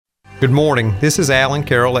Good morning. This is Alan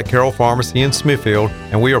Carroll at Carroll Pharmacy in Smithfield,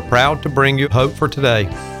 and we are proud to bring you Hope for Today,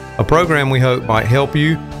 a program we hope might help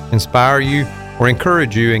you, inspire you, or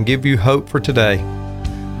encourage you and give you hope for today.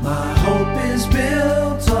 My hope is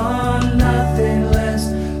built on nothing less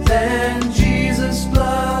than Jesus'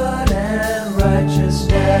 blood and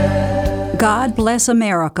righteousness. God bless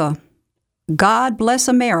America. God bless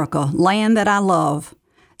America, land that I love.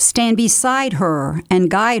 Stand beside her and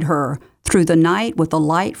guide her through the night with a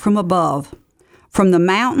light from above. From the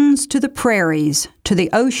mountains to the prairies, to the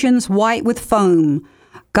oceans white with foam,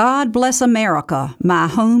 God bless America, my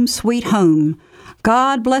home, sweet home.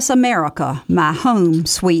 God bless America, my home,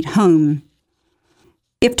 sweet home.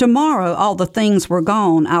 If tomorrow all the things were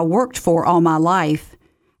gone I worked for all my life,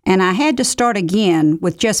 and I had to start again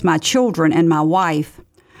with just my children and my wife,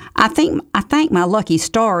 I thank my lucky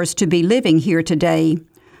stars to be living here today,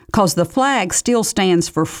 'cause the flag still stands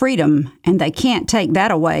for freedom, and they can't take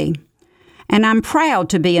that away. And I'm proud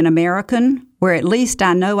to be an American, where at least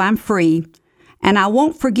I know I'm free, and I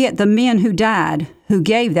won't forget the men who died, who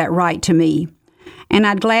gave that right to me. And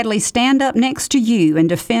I'd gladly stand up next to you and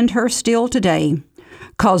defend her still today,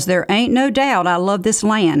 'cause there ain't no doubt I love this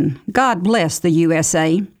land. God bless the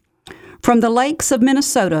USA. From the lakes of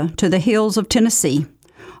Minnesota to the hills of Tennessee,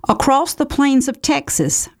 across the plains of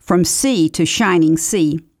Texas, from sea to shining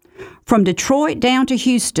sea, from Detroit down to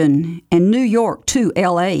Houston and New York to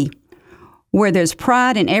L.A., where there's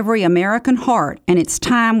pride in every American heart, and it's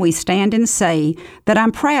time we stand and say that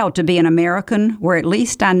I'm proud to be an American, where at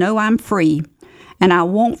least I know I'm free, and I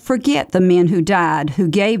won't forget the men who died, who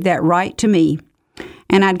gave that right to me.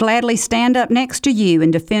 And I'd gladly stand up next to you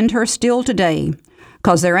and defend her still today,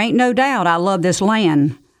 'cause there ain't no doubt I love this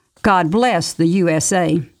land. God bless the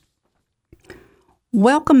USA.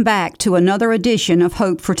 Welcome back to another edition of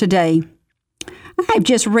Hope for Today. I have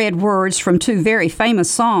just read words from two very famous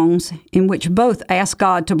songs in which both ask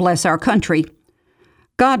God to bless our country.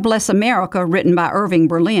 God Bless America, written by Irving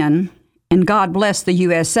Berlin, and God Bless the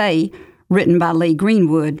USA, written by Lee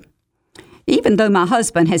Greenwood. Even though my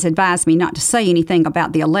husband has advised me not to say anything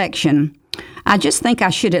about the election, I just think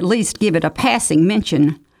I should at least give it a passing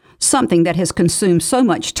mention. Something that has consumed so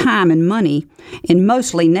much time and money in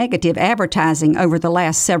mostly negative advertising over the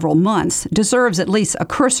last several months deserves at least a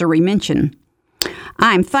cursory mention.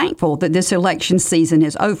 I am thankful that this election season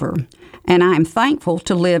is over, and I am thankful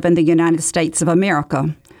to live in the United States of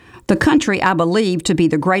America, the country I believe to be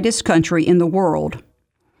the greatest country in the world.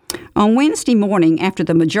 On Wednesday morning, after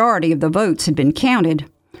the majority of the votes had been counted,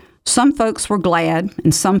 some folks were glad,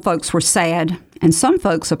 and some folks were sad, and some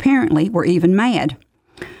folks apparently were even mad.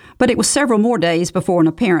 But it was several more days before an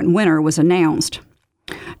apparent winner was announced.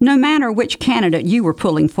 No matter which candidate you were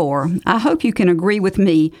pulling for, I hope you can agree with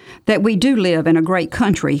me that we do live in a great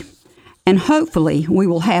country, and hopefully we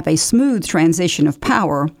will have a smooth transition of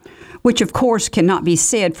power, which of course cannot be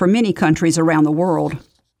said for many countries around the world.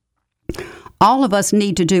 All of us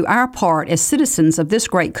need to do our part as citizens of this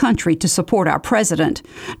great country to support our president,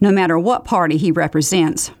 no matter what party he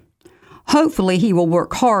represents. Hopefully, he will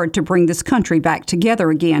work hard to bring this country back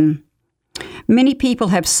together again. Many people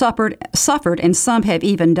have suffered, and some have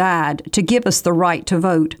even died to give us the right to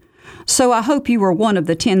vote. So I hope you were one of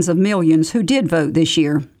the tens of millions who did vote this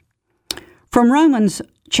year. From Romans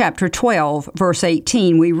chapter 12, verse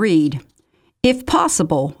 18, we read, "If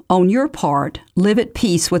possible, on your part, live at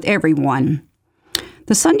peace with everyone."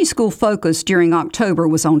 The Sunday school focus during October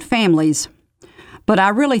was on families, but I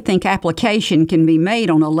really think application can be made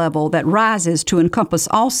on a level that rises to encompass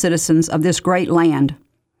all citizens of this great land.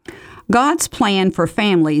 God's plan for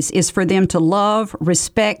families is for them to love,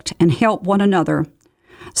 respect, and help one another.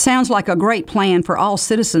 Sounds like a great plan for all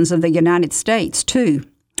citizens of the United States, too.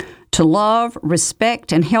 To love,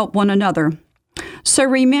 respect, and help one another. So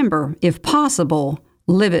remember, if possible,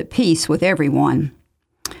 live at peace with everyone.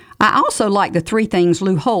 I also like the three things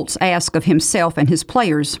Lou Holtz asked of himself and his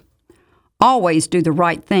players. Always do the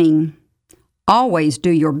right thing, always do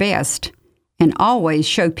your best, and always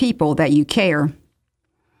show people that you care.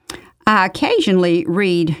 I occasionally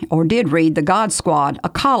did read The God Squad, a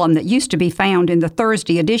column that used to be found in the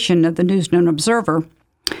Thursday edition of the News Noon Observer.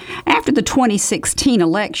 After the 2016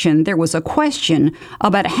 election, there was a question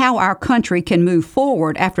about how our country can move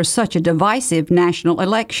forward after such a divisive national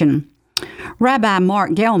election. Rabbi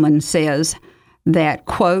Mark Gelman says that,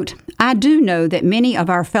 quote, "I do know that many of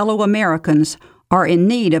our fellow Americans are in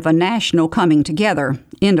need of a national coming together,"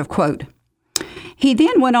 end of quote. He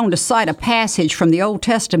then went on to cite a passage from the Old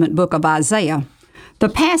Testament book of Isaiah. The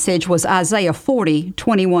passage was Isaiah 40,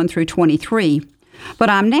 21 through 23. But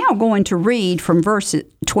I'm now going to read from verse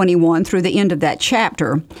 21 through the end of that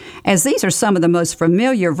chapter, as these are some of the most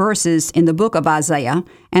familiar verses in the book of Isaiah,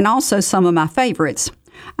 and also some of my favorites.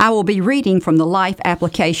 I will be reading from the Life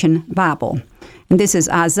Application Bible. And this is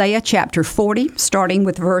Isaiah chapter 40, starting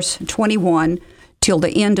with verse 21 till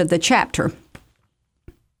the end of the chapter.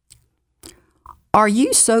 Are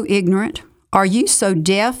you so ignorant? Are you so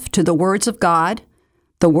deaf to the words of God,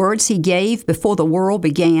 the words He gave before the world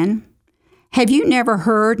began? Have you never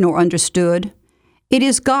heard nor understood? It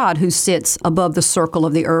is God who sits above the circle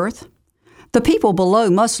of the earth. The people below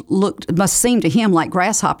must seem to Him like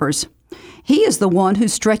grasshoppers. He is the one who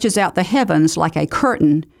stretches out the heavens like a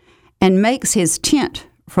curtain and makes His tent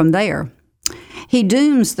from there. He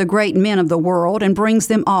dooms the great men of the world and brings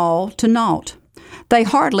them all to naught. They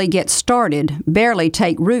hardly get started, barely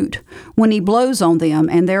take root, when He blows on them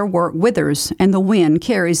and their work withers, and the wind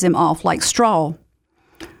carries them off like straw.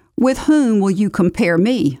 With whom will you compare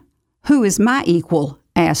me? Who is my equal?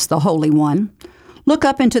 Asked the Holy One. Look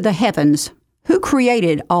up into the heavens. Who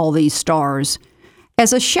created all these stars?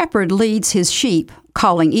 As a shepherd leads his sheep,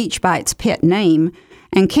 calling each by its pet name,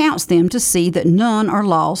 and counts them to see that none are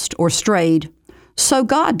lost or strayed, so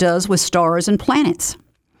God does with stars and planets.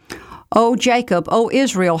 O Jacob, O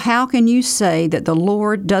Israel, how can you say that the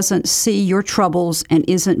Lord doesn't see your troubles and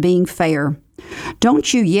isn't being fair?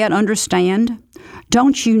 Don't you yet understand?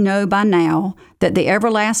 Don't you know by now that the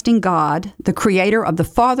everlasting God, the creator of the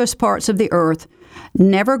farthest parts of the earth,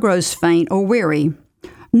 never grows faint or weary?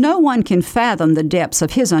 No one can fathom the depths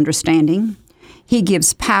of His understanding. He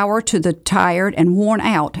gives power to the tired and worn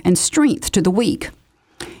out, and strength to the weak.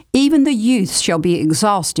 Even the youths shall be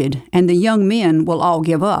exhausted, and the young men will all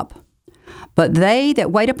give up. But they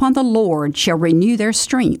that wait upon the Lord shall renew their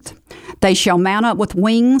strength. They shall mount up with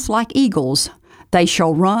wings like eagles. They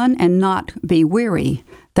shall run and not be weary.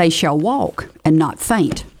 They shall walk and not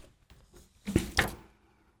faint.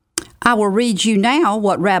 I will read you now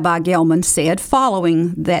what Rabbi Gelman said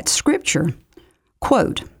following that scripture.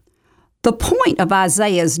 Quote, "The point of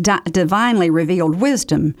Isaiah's divinely revealed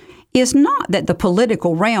wisdom is not that the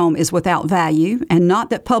political realm is without value and not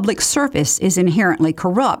that public service is inherently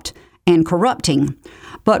corrupt and corrupting,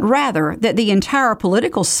 but rather that the entire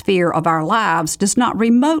political sphere of our lives does not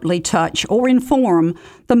remotely touch or inform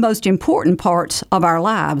the most important parts of our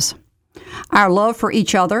lives. Our love for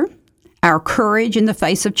each other, our courage in the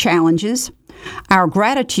face of challenges, our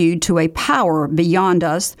gratitude to a power beyond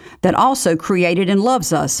us that also created and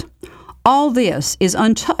loves us. All this is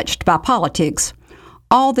untouched by politics.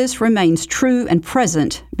 All this remains true and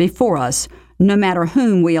present before us, no matter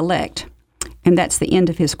whom we elect." And that's the end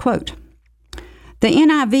of his quote. The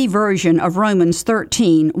NIV version of Romans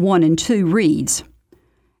 13:1 and 2 reads,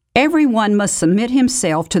 "Everyone must submit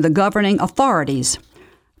himself to the governing authorities,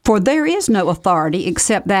 for there is no authority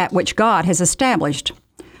except that which God has established.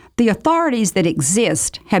 The authorities that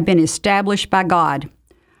exist have been established by God.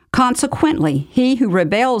 Consequently, he who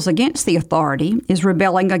rebels against the authority is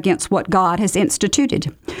rebelling against what God has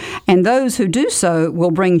instituted, and those who do so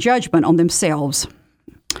will bring judgment on themselves."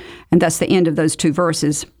 And that's the end of those two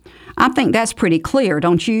verses. I think that's pretty clear,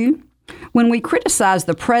 don't you? When we criticize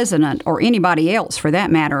the president, or anybody else for that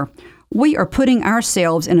matter, we are putting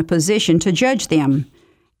ourselves in a position to judge them.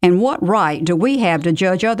 And what right do we have to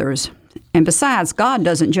judge others? And besides, God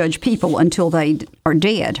doesn't judge people until they are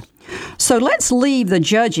dead. So let's leave the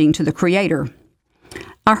judging to the Creator.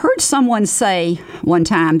 I heard someone say one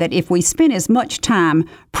time that if we spent as much time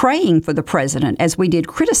praying for the president as we did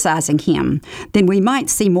criticizing him, then we might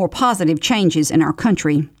see more positive changes in our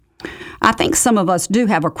country. I think some of us do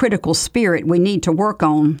have a critical spirit we need to work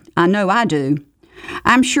on. I know I do.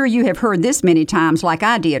 I'm sure you have heard this many times like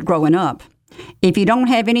I did growing up. If you don't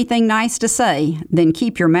have anything nice to say, then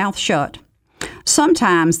keep your mouth shut.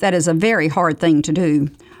 Sometimes that is a very hard thing to do,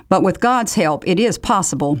 but with God's help, it is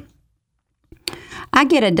possible. I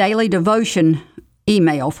get a daily devotion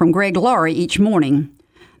email from Greg Laurie each morning.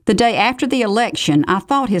 The day after the election, I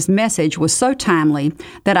thought his message was so timely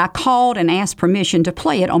that I called and asked permission to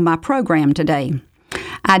play it on my program today.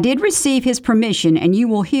 I did receive his permission, and you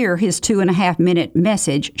will hear his 2.5-minute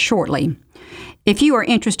message shortly. If you are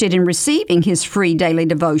interested in receiving his free daily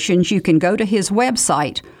devotions, you can go to his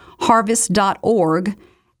website, harvest.org,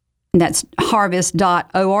 that's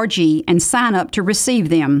harvest.org, and sign up to receive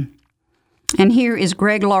them. And here is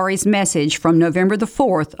Greg Laurie's message from November the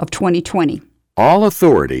 4th of 2020. All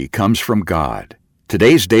authority comes from God.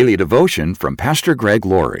 Today's daily devotion from Pastor Greg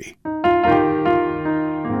Laurie.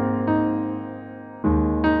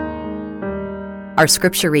 Our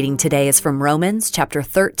scripture reading today is from Romans chapter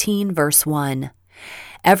 13, verse 1.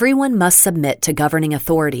 Everyone must submit to governing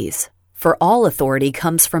authorities, For all authority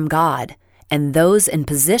comes from God, and those in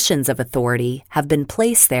positions of authority have been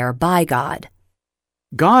placed there by God.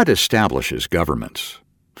 God establishes governments,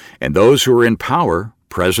 and those who are in power,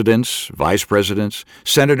 presidents, vice presidents,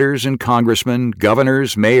 senators and congressmen,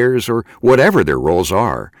 governors, mayors, or whatever their roles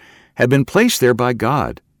are, have been placed there by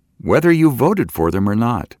God, whether you voted for them or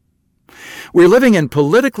not. We're living in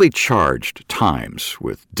politically charged times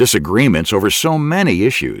with disagreements over so many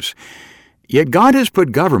issues, yet God has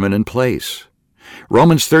put government in place.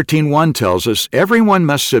 Romans 13:1 tells us everyone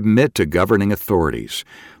must submit to governing authorities,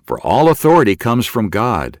 for all authority comes from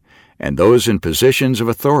God, and those in positions of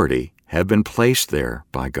authority have been placed there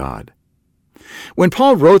by God. When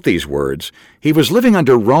Paul wrote these words, he was living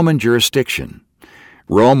under Roman jurisdiction.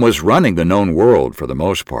 Rome was running the known world for the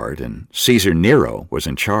most part, and Caesar Nero was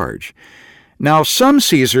in charge. Now, some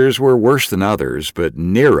Caesars were worse than others, but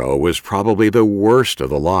Nero was probably the worst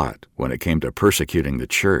of the lot when it came to persecuting the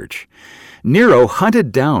church. Nero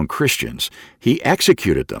hunted down Christians. He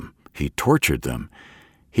executed them. He tortured them.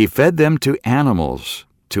 He fed them to animals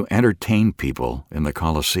to entertain people in the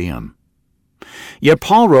Colosseum. Yet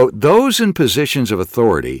Paul wrote, those in positions of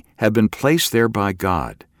authority have been placed there by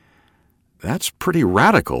God. That's pretty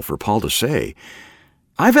radical for Paul to say.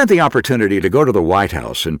 I've had the opportunity to go to the White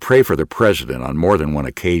House and pray for the president on more than one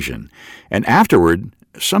occasion, and afterward,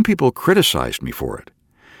 some people criticized me for it.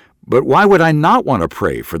 But why would I not want to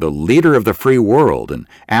pray for the leader of the free world and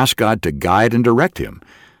ask God to guide and direct him?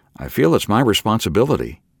 I feel it's my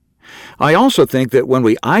responsibility. I also think that when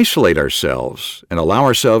we isolate ourselves and allow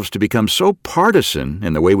ourselves to become so partisan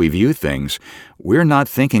in the way we view things, we're not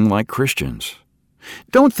thinking like Christians.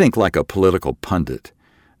 Don't think like a political pundit.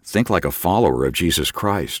 Think like a follower of Jesus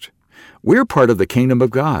Christ. We're part of the kingdom of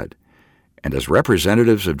God, and as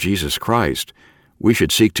representatives of Jesus Christ, we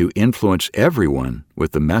should seek to influence everyone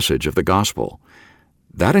with the message of the gospel.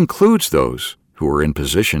 That includes those who are in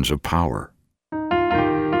positions of power.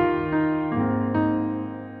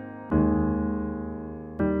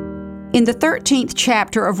 In the 13th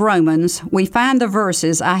chapter of Romans, we find the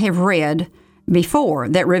verses I have read before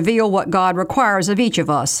that reveal what God requires of each of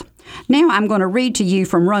us. Now I'm going to read to you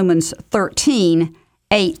from Romans 13,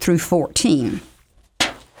 8 through 14.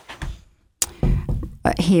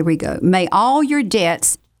 Here we go. Pay all your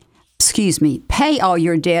debts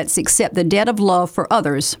except the debt of love for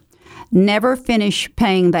others. Never finish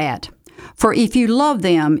paying that. For if you love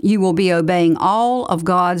them, you will be obeying all of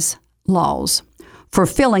God's laws,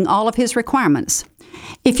 fulfilling all of His requirements.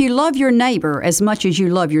 If you love your neighbor as much as you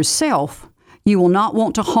love yourself, you will not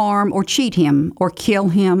want to harm or cheat him or kill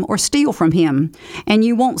him or steal from him, and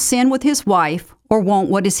you won't sin with his wife or want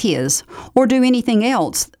what is his, or do anything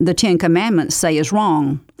else the 10 Commandments say is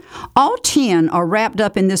wrong. All 10 are wrapped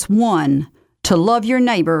up in this one, to love your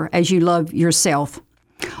neighbor as you love yourself.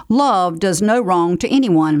 Love does no wrong to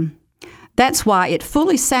anyone. That's why it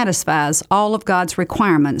fully satisfies all of God's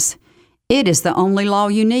requirements. It is the only law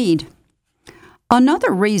you need.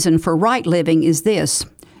 Another reason for right living is this.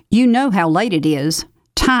 You know how late it is.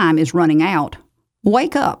 Time is running out.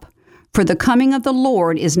 Wake up, for the coming of the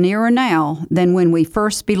Lord is nearer now than when we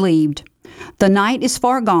first believed. The night is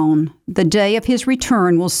far gone. The day of His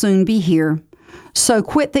return will soon be here. So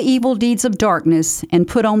quit the evil deeds of darkness and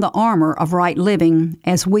put on the armor of right living,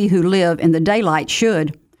 as we who live in the daylight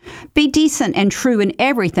should. Be decent and true in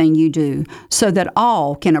everything you do, so that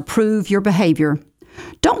all can approve your behavior.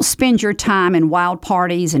 Don't spend your time in wild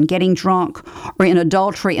parties and getting drunk, or in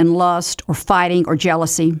adultery and lust, or fighting or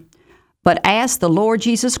jealousy. But ask the Lord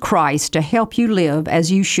Jesus Christ to help you live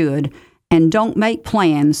as you should, and don't make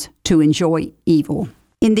plans to enjoy evil.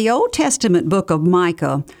 In the Old Testament book of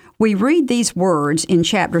Micah, we read these words in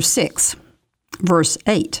chapter 6, verse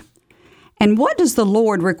 8. And what does the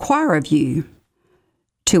Lord require of you?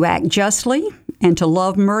 To act justly, and to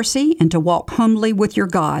love mercy, and to walk humbly with your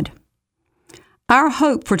God. Our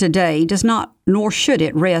hope for today does not, nor should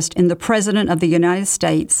it, rest in the President of the United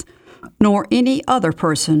States, nor any other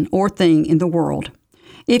person or thing in the world.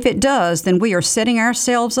 If it does, then we are setting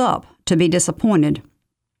ourselves up to be disappointed.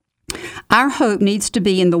 Our hope needs to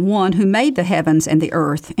be in the one who made the heavens and the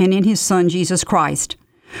earth, and in His Son, Jesus Christ.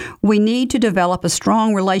 We need to develop a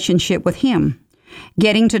strong relationship with Him,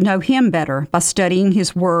 getting to know Him better by studying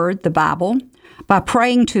His Word, the Bible, by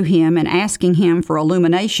praying to Him and asking Him for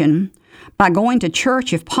illumination, by going to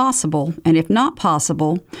church if possible, and if not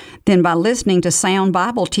possible, then by listening to sound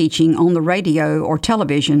Bible teaching on the radio or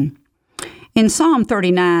television. In Psalm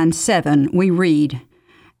 39:7, we read,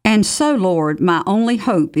 And so, Lord, my only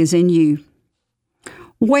hope is in you.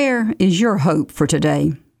 Where is your hope for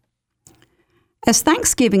today? As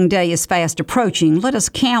Thanksgiving Day is fast approaching, let us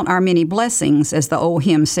count our many blessings, as the old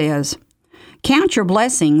hymn says. Count your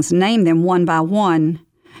blessings, name them one by one.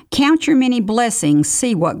 Count your many blessings,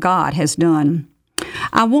 see what God has done.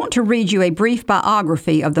 I want to read you a brief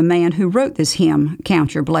biography of the man who wrote this hymn,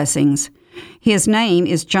 Count Your Blessings. His name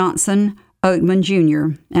is Johnson Oatman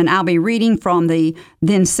Jr., and I'll be reading from the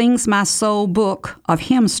Then Sings My Soul book of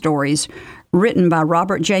hymn stories written by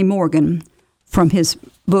Robert J. Morgan from his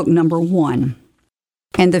book number 1.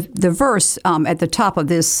 And the verse at the top of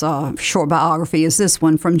this short biography is this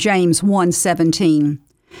one from James 1:17.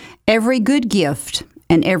 Every good gift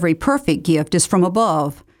and every perfect gift is from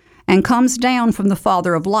above and comes down from the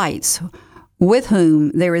Father of lights, with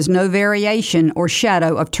whom there is no variation or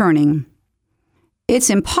shadow of turning. It's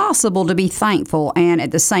impossible to be thankful and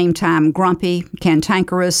at the same time grumpy,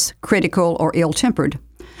 cantankerous, critical, or ill-tempered.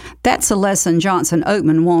 That's a lesson Johnson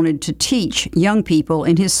Oatman wanted to teach young people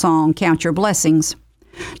in his song, Count Your Blessings.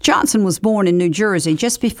 Johnson was born in New Jersey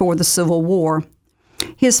just before the Civil War.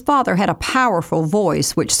 His father had a powerful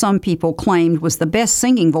voice, which some people claimed was the best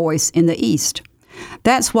singing voice in the East.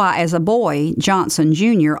 That's why, as a boy, Johnson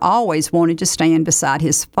Jr. always wanted to stand beside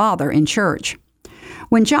his father in church.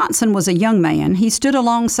 When Johnson was a young man, he stood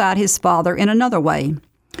alongside his father in another way.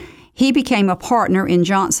 He became a partner in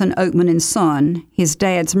Johnson Oatman & Son, his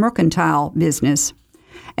dad's mercantile business.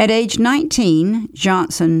 At age 19,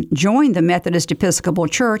 Johnson joined the Methodist Episcopal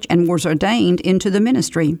Church and was ordained into the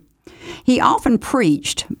ministry. He often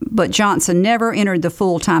preached, but Johnson never entered the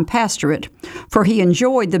full-time pastorate, for he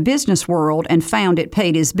enjoyed the business world and found it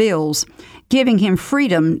paid his bills, giving him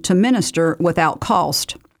freedom to minister without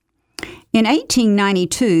cost. In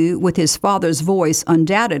 1892, with his father's voice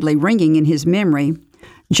undoubtedly ringing in his memory,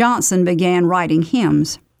 Johnson began writing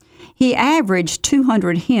hymns. He averaged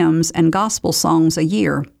 200 hymns and gospel songs a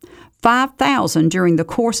year, 5,000 during the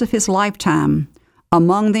course of his lifetime.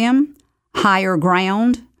 Among them, Higher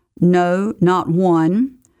Ground, No, Not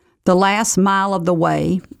One, The Last Mile of the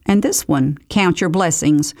Way, and this one, Count Your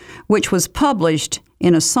Blessings, which was published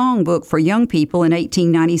in a songbook for young people in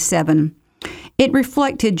 1897. It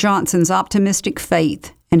reflected Johnson's optimistic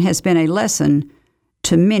faith and has been a lesson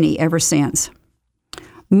to many ever since.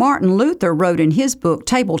 Martin Luther wrote in his book,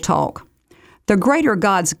 Table Talk, "The greater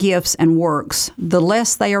God's gifts and works, the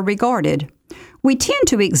less they are regarded. We tend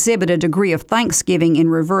to exhibit a degree of thanksgiving in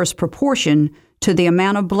reverse proportion to the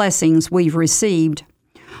amount of blessings we've received.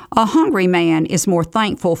 A hungry man is more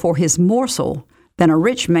thankful for his morsel than a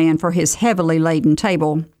rich man for his heavily laden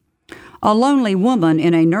table. A lonely woman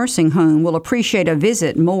in a nursing home will appreciate a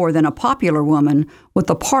visit more than a popular woman with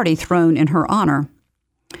a party thrown in her honor.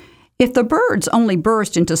 If the birds only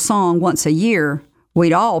burst into song once a year,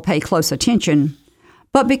 we'd all pay close attention.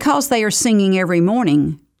 But because they are singing every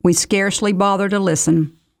morning, we scarcely bother to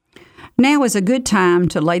listen. Now is a good time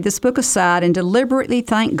to lay this book aside and deliberately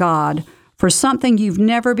thank God for something you've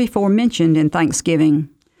never before mentioned in Thanksgiving.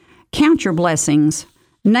 Count your blessings,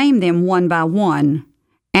 name them one by one,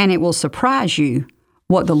 and it will surprise you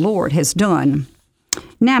what the Lord has done."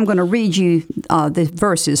 Now I'm going to read you the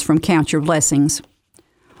verses from Count Your Blessings.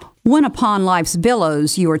 When upon life's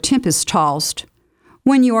billows you are tempest-tossed,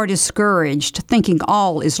 when you are discouraged, thinking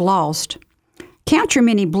all is lost, count your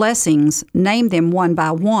many blessings, name them one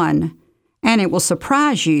by one, and it will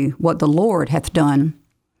surprise you what the Lord hath done.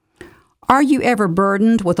 Are you ever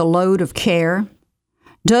burdened with a load of care?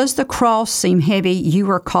 Does the cross seem heavy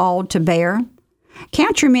you are called to bear?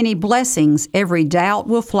 Count your many blessings, every doubt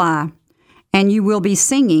will fly, and you will be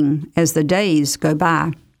singing as the days go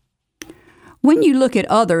by. When you look at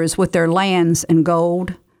others with their lands and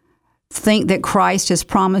gold, think that Christ has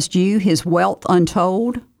promised you his wealth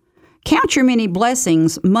untold? Count your many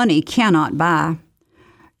blessings money cannot buy,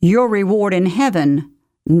 your reward in heaven,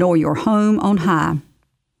 nor your home on high.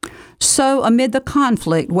 So amid the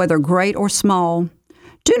conflict, whether great or small,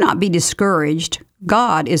 do not be discouraged,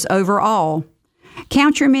 God is over all.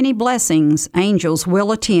 Count your many blessings, angels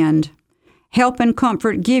will attend, help and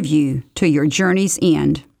comfort give you to your journey's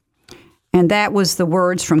end. And that was the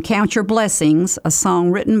words from Count Your Blessings, a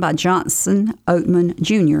song written by Johnson Oatman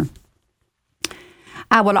Jr.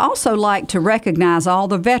 I would also like to recognize all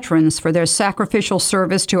the veterans for their sacrificial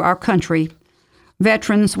service to our country.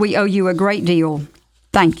 Veterans, we owe you a great deal.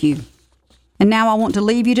 Thank you. And now I want to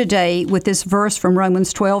leave you today with this verse from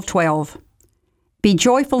Romans 12:12. Be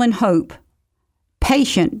joyful in hope,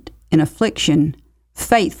 patient in affliction,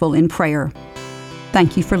 faithful in prayer.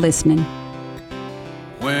 Thank you for listening.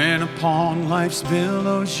 When upon life's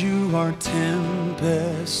billows you are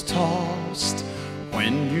tempest-tossed,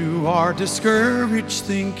 when you are discouraged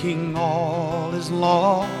thinking all is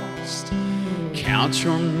lost, count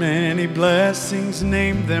your many blessings,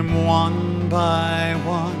 name them one by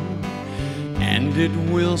one, and it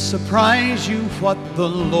will surprise you what the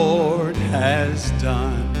Lord has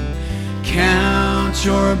done. Count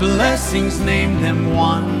your blessings, name them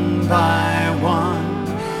one by one.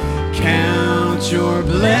 Count your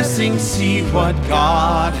blessings, see what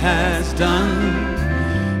God has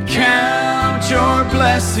done. Count your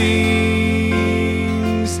blessings,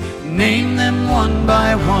 name them one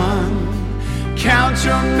by one. Count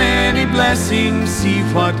your many blessings, see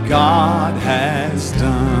what God has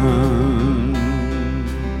done.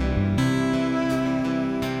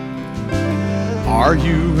 Are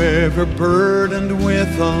you ever burdened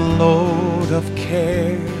with a load of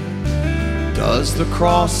care? Does the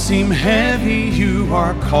cross seem heavy you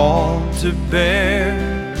are called to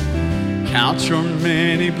bear? Count your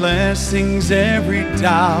many blessings, every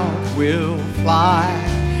doubt will fly,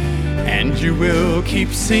 and you will keep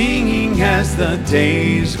singing as the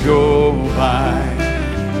days go by.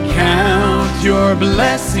 Count your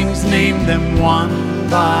blessings, name them one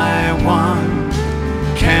by one.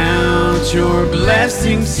 Count your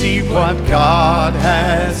blessings, see what God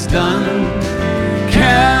has done.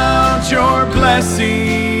 Count your blessings,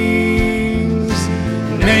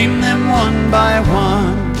 name them one by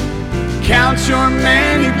one. Count your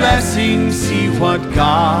many blessings, see what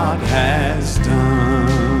God has done.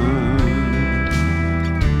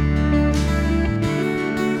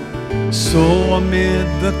 So amid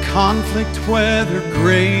the conflict, whether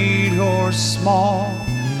great or small,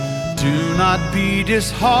 do not be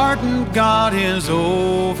disheartened, God is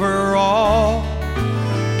over all.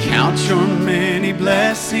 Count your many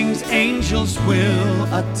blessings, angels will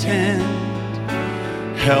attend.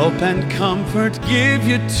 Help and comfort give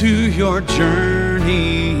you to your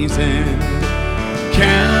journey's end.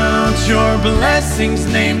 Count your blessings,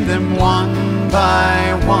 name them one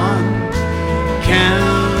by one.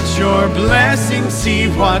 Count your blessings, see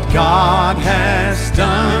what God has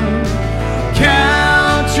done.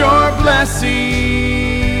 Count your blessings,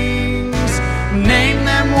 name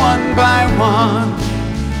them one by one.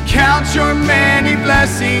 Count your many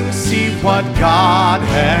blessings, see what God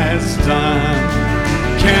has done.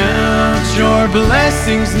 Count your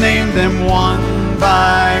blessings, name them one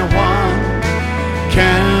by one.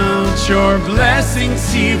 Count your blessings,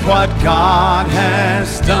 see what God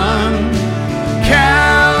has done.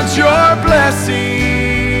 Count your blessings,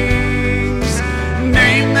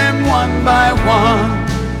 name them one by one.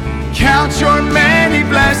 Count your many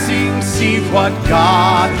blessings, see what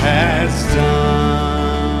God has done.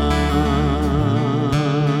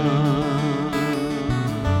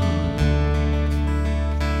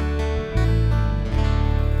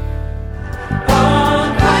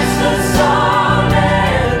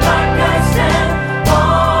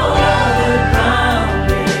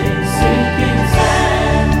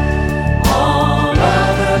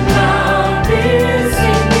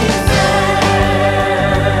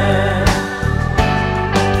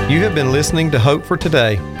 You have been listening to Hope for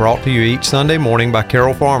Today, brought to you each Sunday morning by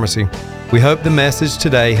Carroll Pharmacy. We hope the message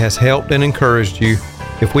today has helped and encouraged you.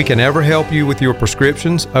 If we can ever help you with your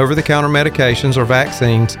prescriptions, over-the-counter medications, or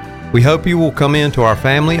vaccines, we hope you will come into our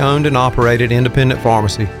family-owned and operated independent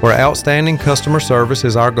pharmacy, where outstanding customer service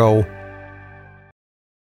is our goal.